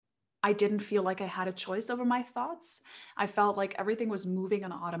I didn't feel like I had a choice over my thoughts. I felt like everything was moving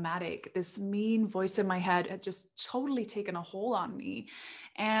on automatic. This mean voice in my head had just totally taken a hold on me,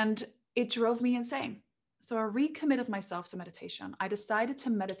 and it drove me insane. So I recommitted myself to meditation. I decided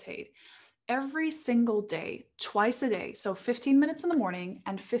to meditate every single day, twice a day. So 15 minutes in the morning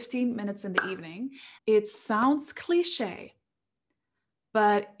and 15 minutes in the evening. It sounds cliche,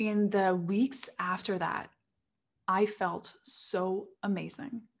 but in the weeks after that, I felt so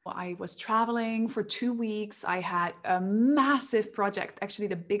amazing. I was traveling for 2 weeks. I had a massive project, actually,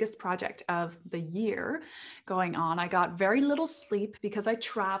 the biggest project of the year going on. I got very little sleep because I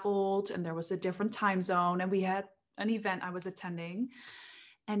traveled and there was a different time zone and we had an event I was attending.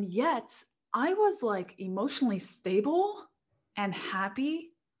 And yet I was like emotionally stable and happy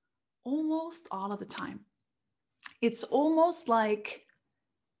almost all of the time. It's almost like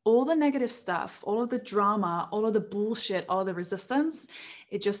all the negative stuff, all of the drama, all of the bullshit, all of the resistance,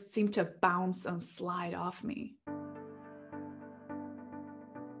 it just seemed to bounce and slide off me.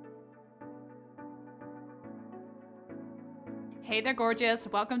 Hey there, gorgeous.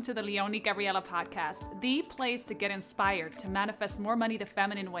 Welcome to the Leonie Gabriela podcast, the place to get inspired to manifest more money the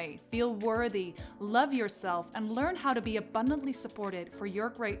feminine way, feel worthy, love yourself, and learn how to be abundantly supported for your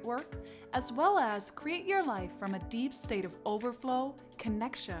great work, as well as create your life from a deep state of overflow,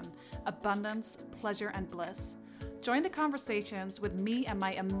 connection, abundance, pleasure, and bliss. Join the conversations with me and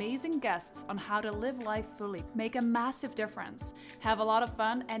my amazing guests on how to live life fully, make a massive difference, have a lot of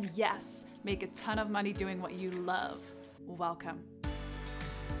fun, and yes, make a ton of money doing what you love. Welcome.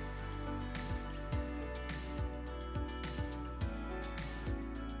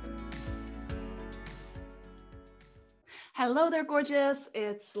 Hello there, gorgeous.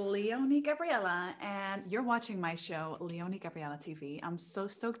 It's Leonie Gabriela, and you're watching my show, Leonie Gabriela TV. I'm so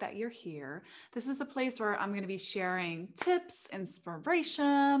stoked that you're here. This is the place where I'm going to be sharing tips,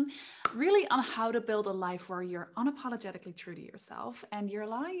 inspiration, really on how to build a life where you're unapologetically true to yourself and you're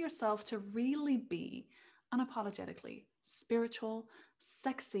allowing yourself to really be unapologetically spiritual,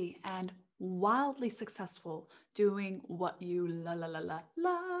 sexy, and wildly successful doing what you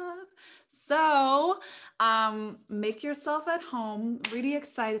love. So, make yourself at home. Really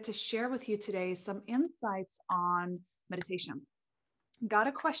excited to share with you today some insights on meditation. Got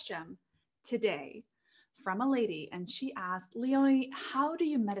a question today from a lady, and she asked, Leonie, how do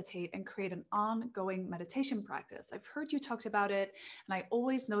you meditate and create an ongoing meditation practice? I've heard you talked about it, and I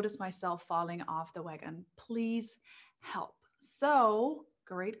always notice myself falling off the wagon. Please help. So,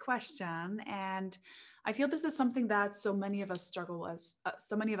 great question. And I feel this is something that so many of us struggle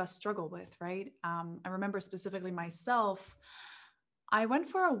with, right? I remember specifically myself. I went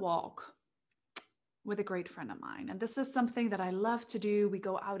for a walk with a great friend of mine, and this is something that I love to do. We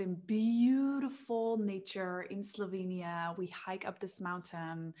go out in beautiful nature in Slovenia. We hike up this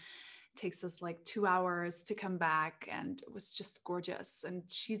mountain. It takes us like 2 hours to come back, and it was just gorgeous. And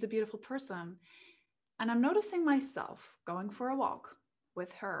she's a beautiful person. And I'm noticing myself going for a walk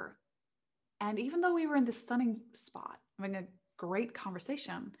with her, and even though we were in this stunning spot, having a great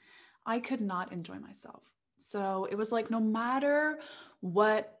conversation, I could not enjoy myself. So it was like no matter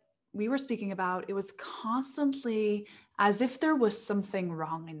what we were speaking about, it was constantly as if there was something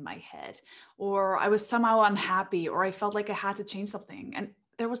wrong in my head, or I was somehow unhappy, or I felt like I had to change something. And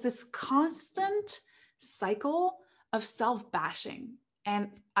there was this constant cycle of self bashing. And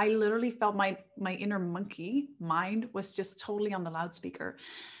I literally felt my inner monkey mind was just totally on the loudspeaker.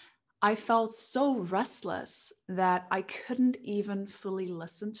 I felt so restless that I couldn't even fully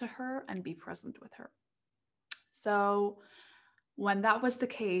listen to her and be present with her. So, when that was the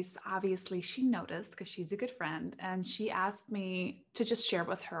case, obviously she noticed because she's a good friend, and she asked me to just share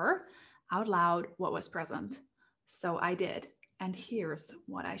with her out loud what was present. So I did. And here's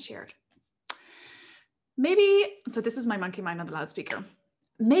what I shared. So this is my monkey mind on the loudspeaker.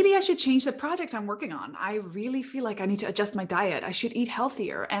 Maybe I should change the project I'm working on. I really feel like I need to adjust my diet. I should eat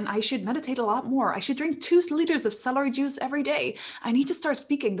healthier and I should meditate a lot more. I should drink 2 liters of celery juice every day. I need to start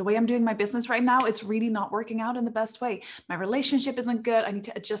speaking. The way I'm doing my business right now, it's really not working out in the best way. My relationship isn't good. I need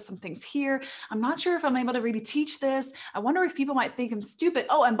to adjust some things here. I'm not sure if I'm able to really teach this. I wonder if people might think I'm stupid.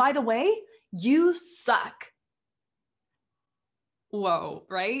 Oh, and by the way, you suck. Whoa,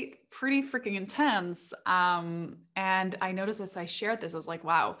 right? Pretty freaking intense. And I noticed as I shared this, I was like,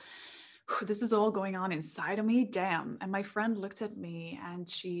 wow, this is all going on inside of me. Damn. And my friend looked at me and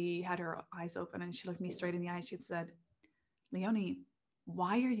she had her eyes open and she looked me straight in the eye. She said, Leonie,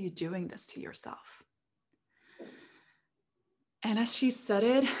 why are you doing this to yourself? And as she said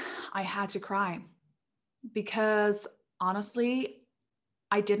it, I had to cry because honestly,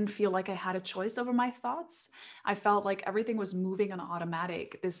 I didn't feel like I had a choice over my thoughts. I felt like everything was moving on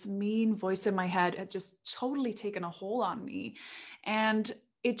automatic. This mean voice in my head had just totally taken a hold on me, and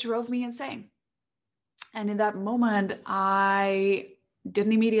it drove me insane. And in that moment, I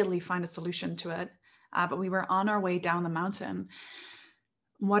didn't immediately find a solution to it, but we were on our way down the mountain.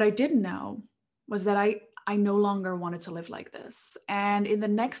 What I didn't know was that I no longer wanted to live like this. And in the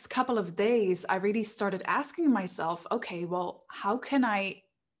next couple of days, I really started asking myself, okay, well, how can I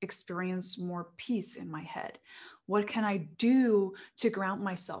experience more peace in my head? What can I do to ground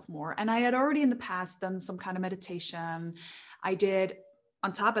myself more? And I had already in the past done some kind of meditation. I did,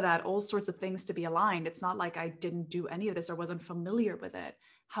 on top of that, all sorts of things to be aligned. It's not like I didn't do any of this or wasn't familiar with it.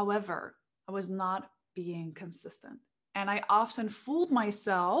 However, I was not being consistent. And I often fooled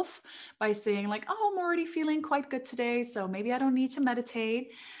myself by saying like, oh, I'm already feeling quite good today, so maybe I don't need to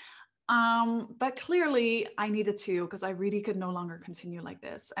meditate. But clearly I needed to, because I really could no longer continue like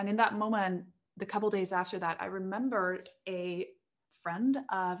this. And in that moment, the couple days after that, I remembered a friend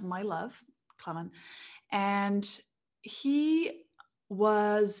of my love, Clement, and he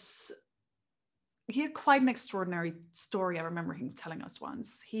had quite an extraordinary story. I remember him telling us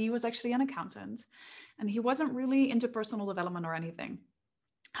once. He was actually an accountant, and he wasn't really into personal development or anything.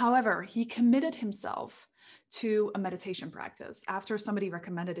 However, he committed himself to a meditation practice after somebody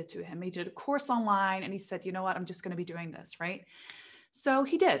recommended it to him. He did a course online and he said, you know what, I'm just going to be doing this, right? So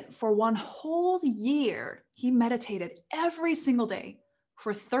he did. For one whole year, he meditated every single day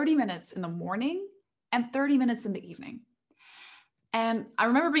for 30 minutes in the morning and 30 minutes in the evening. And I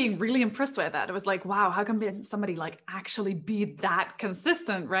remember being really impressed with that. It was like, wow, how can somebody like actually be that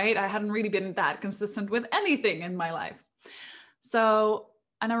consistent, right? I hadn't really been that consistent with anything in my life. So,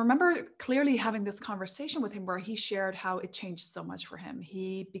 and I remember clearly having this conversation with him where he shared how it changed so much for him.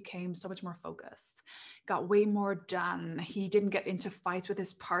 He became so much more focused, got way more done. He didn't get into fights with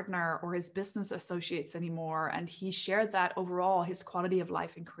his partner or his business associates anymore. And he shared that overall his quality of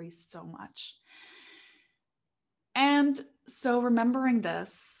life increased so much. And so remembering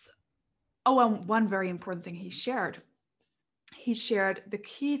this, and one very important thing he shared the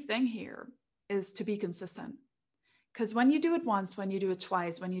key thing here is to be consistent. Because when you do it once, when you do it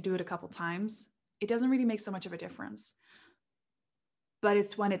twice, when you do it a couple times, it doesn't really make so much of a difference. But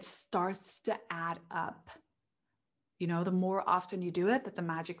it's when it starts to add up, the more often you do it, that the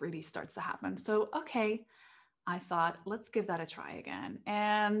magic really starts to happen. So, okay, I thought, let's give that a try again.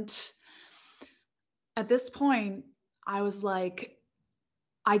 And at this point, I was like,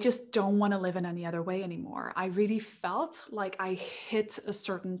 I just don't want to live in any other way anymore. I really felt like I hit a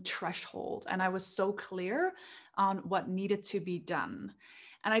certain threshold and I was so clear on what needed to be done.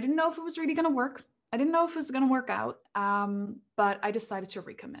 And I didn't know if it was really going to work. I didn't know if it was going to work out, but I decided to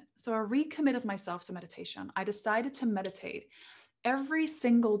recommit. So I recommitted myself to meditation. I decided to meditate every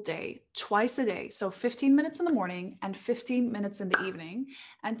single day, twice a day. So 15 minutes in the morning and 15 minutes in the evening,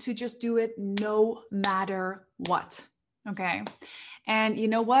 and to just do it no matter what. Okay. And you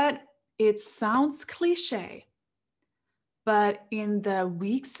know what? It sounds cliche, but in the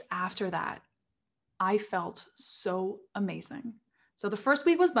weeks after that, I felt so amazing. So the first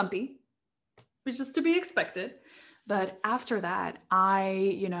week was bumpy, which is to be expected. But after that,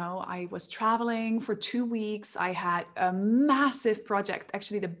 I was traveling for 2 weeks. I had a massive project,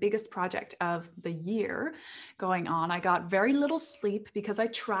 actually the biggest project of the year going on. I got very little sleep because I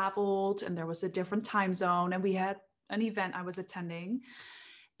traveled and there was a different time zone and we had an event I was attending.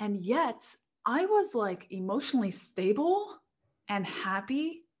 And yet I was like emotionally stable and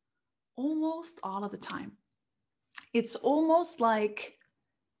happy almost all of the time. It's almost like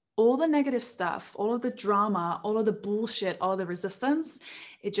all the negative stuff, all of the drama, all of the bullshit, all of the resistance,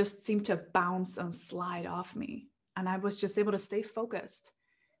 it just seemed to bounce and slide off me. And I was just able to stay focused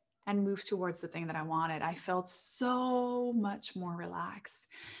and move towards the thing that I wanted. I felt so much more relaxed.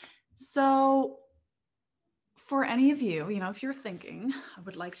 So for any of you, if you're thinking, I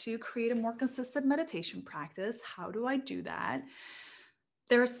would like to create a more consistent meditation practice, how do I do that?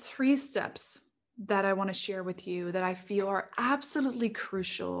 There's 3 steps that I want to share with you that I feel are absolutely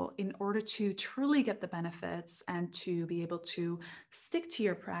crucial in order to truly get the benefits and to be able to stick to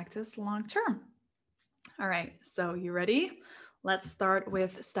your practice long term. All right, so you ready? Let's start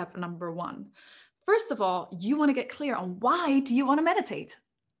with step number 1. First of all, you want to get clear on why do you want to meditate?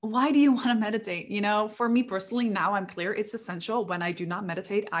 Why do you want to meditate? For me personally, now I'm clear it's essential. When I do not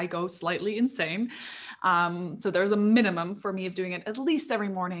meditate, I go slightly insane. So there's a minimum for me of doing it at least every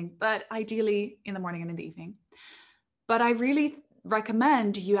morning, but ideally in the morning and in the evening. But I really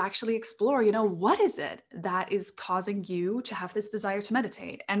recommend you actually explore, what is it that is causing you to have this desire to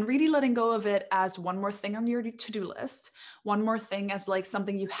meditate, and really letting go of it as one more thing on your to-do list, one more thing as like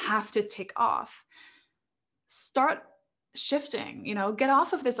something you have to tick off. Start shifting, get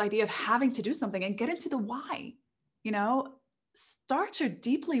off of this idea of having to do something and get into the why, start to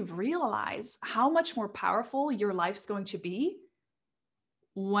deeply realize how much more powerful your life's going to be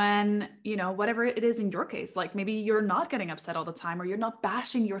when, whatever it is in your case, like maybe you're not getting upset all the time, or you're not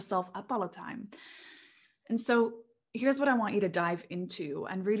bashing yourself up all the time. And so here's what I want you to dive into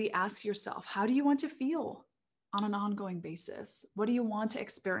and really ask yourself, how do you want to feel on an ongoing basis? What do you want to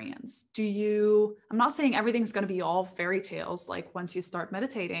experience? I'm not saying everything's going to be all fairy tales, like once you start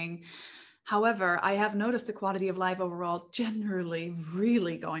meditating. However, I have noticed the quality of life overall generally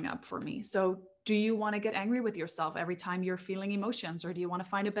really going up for me. So do you want to get angry with yourself every time you're feeling emotions, or do you want to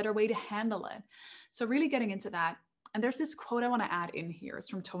find a better way to handle it? So really getting into that. And there's this quote I want to add in here. It's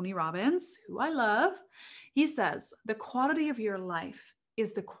from Tony Robbins, who I love. He says, "The quality of your life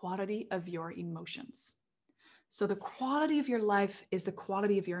is the quality of your emotions." So the quality of your life is the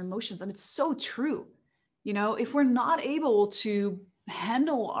quality of your emotions. And it's so true. If we're not able to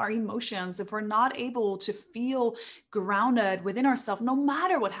handle our emotions, if we're not able to feel grounded within ourselves, no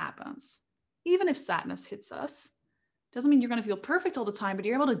matter what happens, even if sadness hits us, doesn't mean you're going to feel perfect all the time, but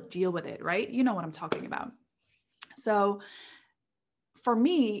you're able to deal with it, right? You know what I'm talking about. So for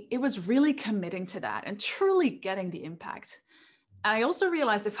me, it was really committing to that and truly getting the impact. I also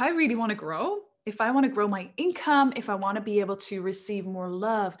realized if I really want to grow, if I want to grow my income, if I want to be able to receive more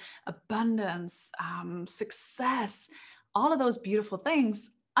love, abundance, success, all of those beautiful things,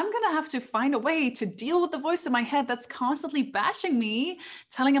 I'm going to have to find a way to deal with the voice in my head that's constantly bashing me,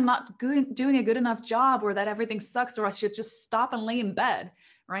 telling I'm not doing a good enough job, or that everything sucks, or I should just stop and lay in bed,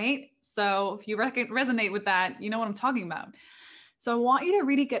 right? So if you resonate with that, you know what I'm talking about. So I want you to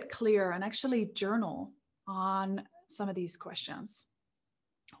really get clear and actually journal on some of these questions.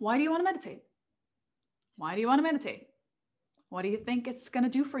 Why do you want to meditate? Why do you want to meditate? What do you think it's going to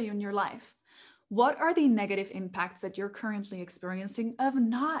do for you in your life? What are the negative impacts that you're currently experiencing of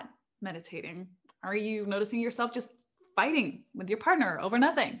not meditating? Are you noticing yourself just fighting with your partner over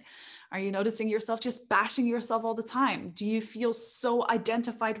nothing? Are you noticing yourself just bashing yourself all the time? Do you feel so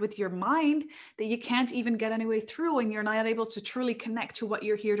identified with your mind that you can't even get any way through, and you're not able to truly connect to what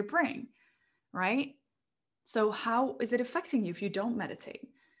you're here to bring, right? So how is it affecting you if you don't meditate?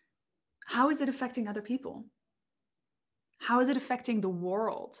 How is it affecting other people? How is it affecting the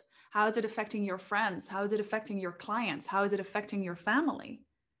world? How is it affecting your friends? How is it affecting your clients? How is it affecting your family?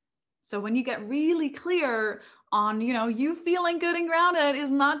 So when you get really clear on, you feeling good and grounded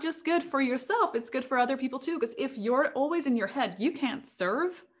is not just good for yourself, it's good for other people too. Because if you're always in your head, you can't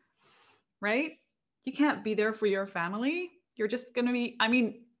serve, right? You can't be there for your family. You're just going to be,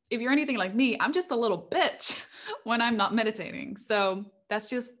 if you're anything like me, I'm just a little bitch when I'm not meditating. So that's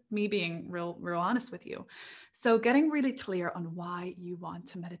just me being real honest with you. So getting really clear on why you want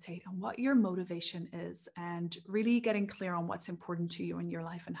to meditate and what your motivation is, and really getting clear on what's important to you in your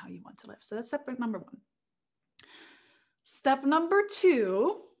life and how you want to live. So that's step number one. Step number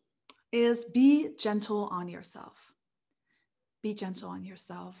two is be gentle on yourself. Be gentle on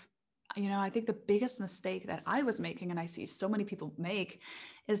yourself. I think the biggest mistake that I was making, and I see so many people make,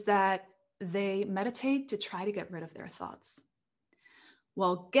 is that they meditate to try to get rid of their thoughts.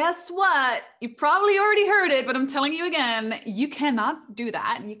 Well, guess what? You probably already heard it, but I'm telling you again, you cannot do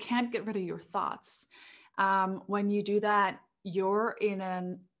that. You can't get rid of your thoughts. When you do that, you're in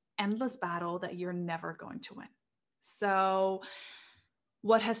an endless battle that you're never going to win. So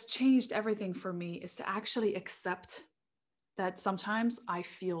what has changed everything for me is to actually accept that sometimes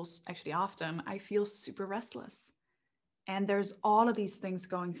often I feel super restless. And there's all of these things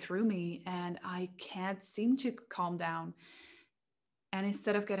going through me, and I can't seem to calm down. And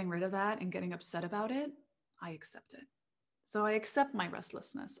instead of getting rid of that and getting upset about it, I accept it. So I accept my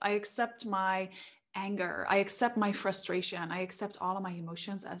restlessness. I accept my anger. I accept my frustration. I accept all of my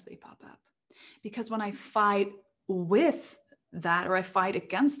emotions as they pop up. Because when I fight with that, or I fight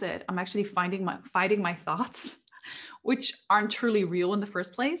against it, I'm actually fighting my thoughts, which aren't truly real in the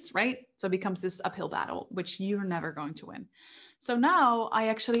first place, right? So it becomes this uphill battle, which you're never going to win. So now I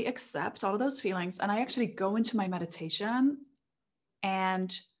actually accept all of those feelings, and I actually go into my meditation.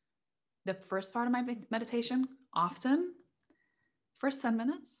 And the first part of my meditation, often, first 10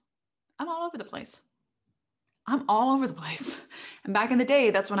 minutes, I'm all over the place. And back in the day,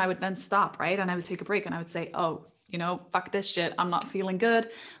 that's when I would then stop, right? And I would take a break and I would say, oh, fuck this shit. I'm not feeling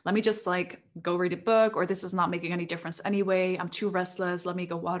good. Let me just go read a book, or this is not making any difference anyway. I'm too restless. Let me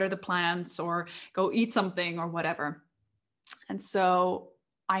go water the plants or go eat something or whatever. And so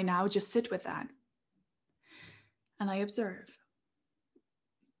I now just sit with that and I observe.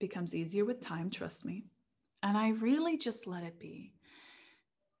 It becomes easier with time, trust me. And I really just let it be.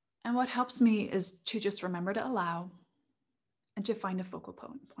 And what helps me is to just remember to allow and to find a focal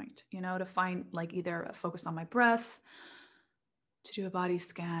point, to find like either a focus on my breath, to do a body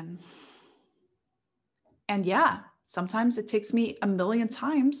scan. And yeah, sometimes it takes me a million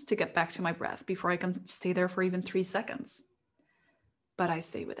times to get back to my breath before I can stay there for even 3 seconds. But I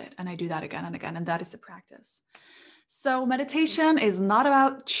stay with it and I do that again and again. And that is the practice. So meditation is not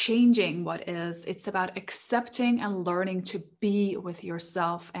about changing what is, it's about accepting and learning to be with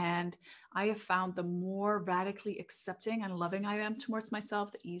yourself. And I have found the more radically accepting and loving I am towards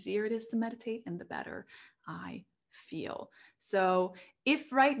myself, the easier it is to meditate and the better I feel. So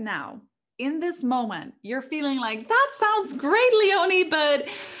if right now, in this moment, you're feeling like, that sounds great, Leonie, but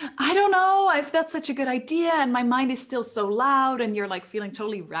I don't know if that's such a good idea and my mind is still so loud and you're like feeling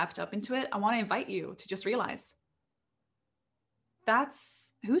totally wrapped up into it, I want to invite you to just realize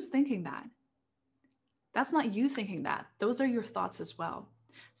that's who's thinking that. That's not you thinking that. Those are your thoughts as well.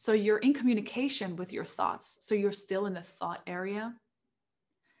 So you're in communication with your thoughts. So you're still in the thought area.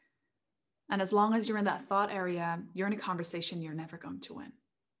 And as long as you're in that thought area, you're in a conversation you're never going to win.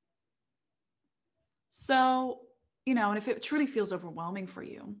 So, and if it truly feels overwhelming for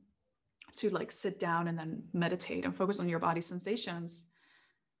you to like sit down and then meditate and focus on your body sensations,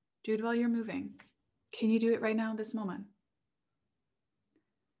 do it while you're moving. Can you do it right now in this moment?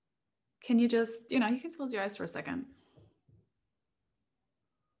 Can you just, you can close your eyes for a second.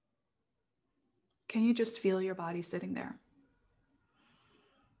 Can you just feel your body sitting there?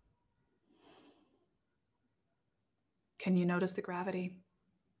 Can you notice the gravity?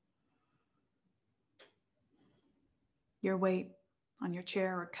 Your weight on your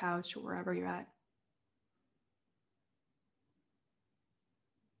chair or couch or wherever you're at.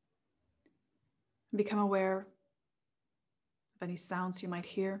 Become aware of any sounds you might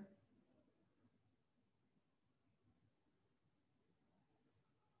hear.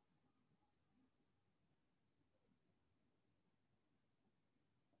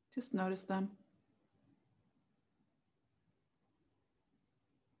 Just notice them.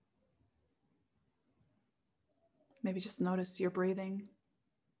 Maybe just notice your breathing.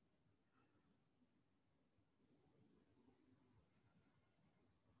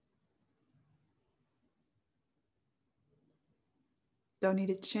 Don't need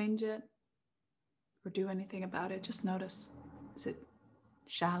to change it or do anything about it. Just notice. Is it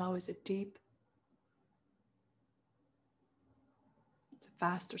shallow? Is it deep? Is it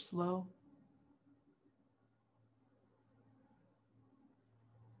fast or slow?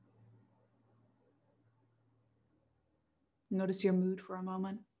 Notice your mood for a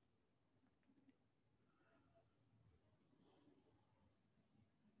moment.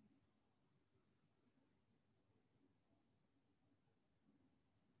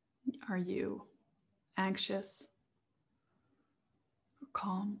 Are you anxious or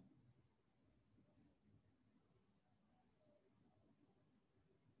calm?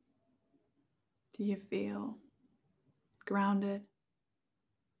 Do you feel grounded?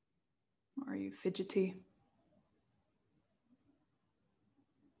 Or are you fidgety?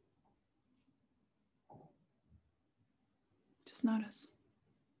 Just notice.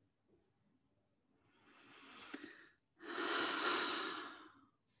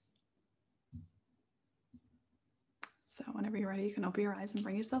 So whenever you're ready, you can open your eyes and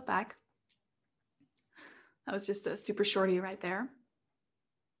bring yourself back. That was just a super shorty right there.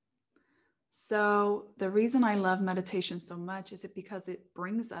 So the reason I love meditation so much is because it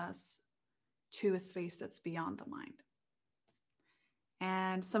brings us to a space that's beyond the mind.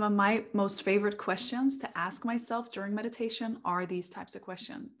 And some of my most favorite questions to ask myself during meditation are these types of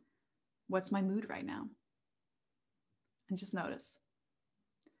questions. What's my mood right now? And just notice.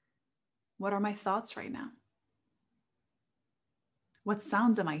 What are my thoughts right now? What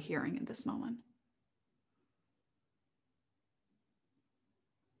sounds am I hearing in this moment?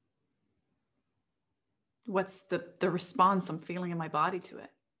 What's the response I'm feeling in my body to it?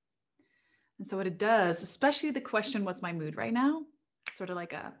 And so what it does, especially the question, what's my mood right now? It's sort of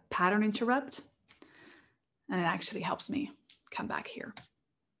like a pattern interrupt. And it actually helps me come back here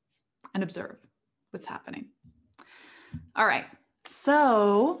and observe what's happening. All right.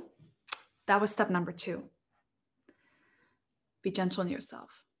 So that was step number 2. Be gentle on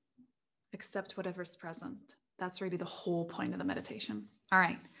yourself. Accept whatever's present. That's really the whole point of the meditation. All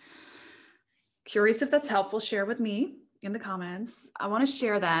right. Curious if that's helpful, share with me in the comments. I want to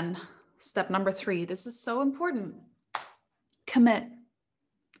share then step number 3. This is so important. Commit.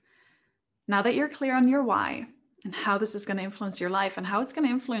 Now that you're clear on your why and how this is going to influence your life and how it's going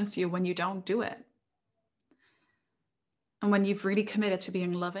to influence you when you don't do it. And when you've really committed to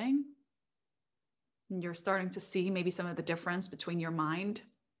being loving, and you're starting to see maybe some of the difference between your mind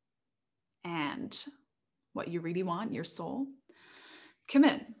and what you really want, your soul,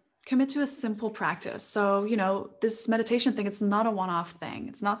 commit to a simple practice. So, this meditation thing, it's not a one-off thing.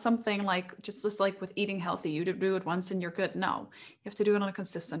 It's not something like just like with eating healthy, you do it once and you're good. No, you have to do it on a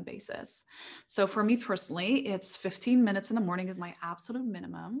consistent basis. So for me personally, it's 15 minutes in the morning is my absolute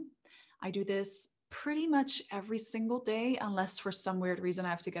minimum. I do this pretty much every single day, unless for some weird reason I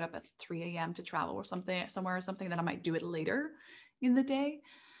have to get up at 3 a.m. to travel or something, that I might do it later in the day.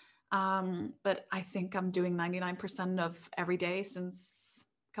 But I think I'm doing 99% of every day since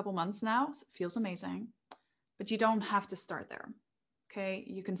a couple months now. So it feels amazing, but you don't have to start there. Okay.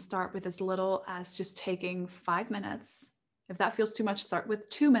 You can start with as little as just taking 5 minutes. If that feels too much, start with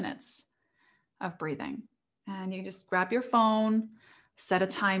 2 minutes of breathing, and you just grab your phone, set a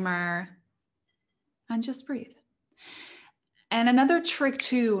timer, and just breathe. And another trick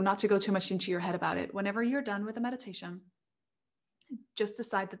too, not to go too much into your head about it, whenever you're done with the meditation, just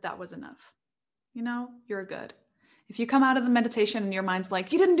decide that was enough. You're good. If you come out of the meditation and your mind's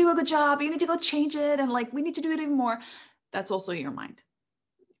like, you didn't do a good job, you need to go change it, and like, we need to do it even more, that's also your mind,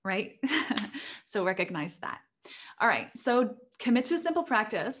 right? So recognize that. All right. So commit to a simple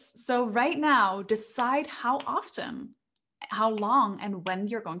practice. So right now, decide how often, how long, and when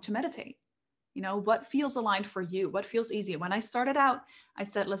you're going to meditate. What feels aligned for you? What feels easy? When I started out, I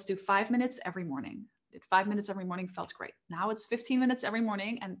said, let's do 5 minutes every morning. Did 5 minutes every morning, felt great. Now it's 15 minutes every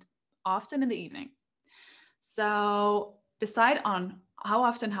morning and often in the evening. So decide on how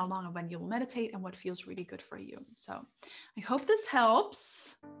often, how long, and when you will meditate and what feels really good for you. So I hope this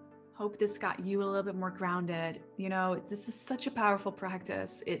helps. Hope this got you a little bit more grounded. This is such a powerful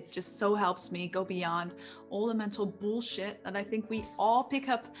practice. It just so helps me go beyond all the mental bullshit that I think we all pick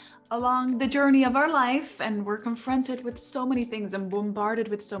up along the journey of our life. And we're confronted with so many things and bombarded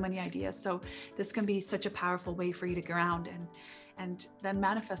with so many ideas. So this can be such a powerful way for you to ground and then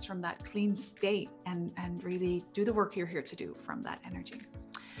manifest from that clean state and really do the work you're here to do from that energy.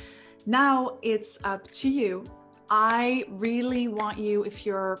 Now it's up to you. I really want you, if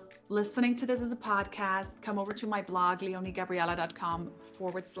you're listening to this as a podcast, come over to my blog,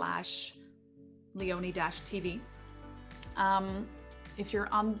 leoniegabriela.com/Leonie-TV. If you're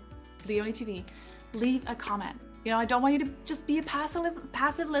on Leonie TV, leave a comment. I don't want you to just be a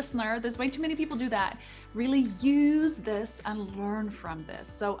passive listener. There's way too many people do that. Really use this and learn from this.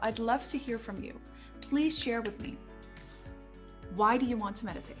 So I'd love to hear from you. Please share with me. Why do you want to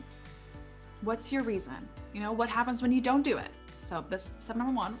meditate? What's your reason? What happens when you don't do it? So that's step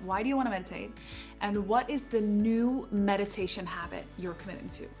number 1. Why do you want to meditate? And what is the new meditation habit you're committing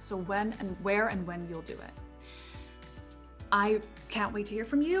to? So when and where and when you'll do it. I can't wait to hear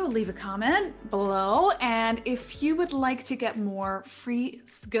from you. Leave a comment below. And if you would like to get more free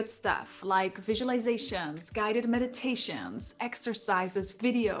good stuff like visualizations, guided meditations, exercises,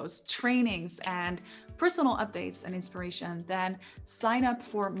 videos, trainings, and personal updates and inspiration, then sign up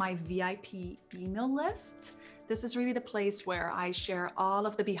for my VIP email list. This is really the place where I share all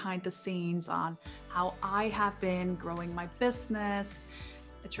of the behind the scenes on how I have been growing my business,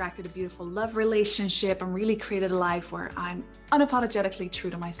 attracted a beautiful love relationship, and really created a life where I'm unapologetically true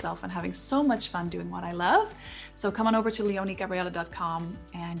to myself and having so much fun doing what I love. So come on over to leoniegabriela.com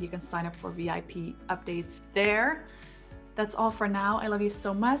and you can sign up for VIP updates there. That's all for now. I love you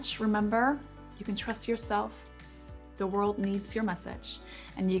so much. Remember, you can trust yourself. The world needs your message,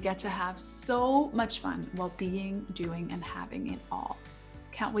 and you get to have so much fun while being, doing, and having it all.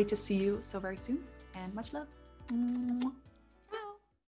 Can't wait to see you so very soon, and much love. Mwah.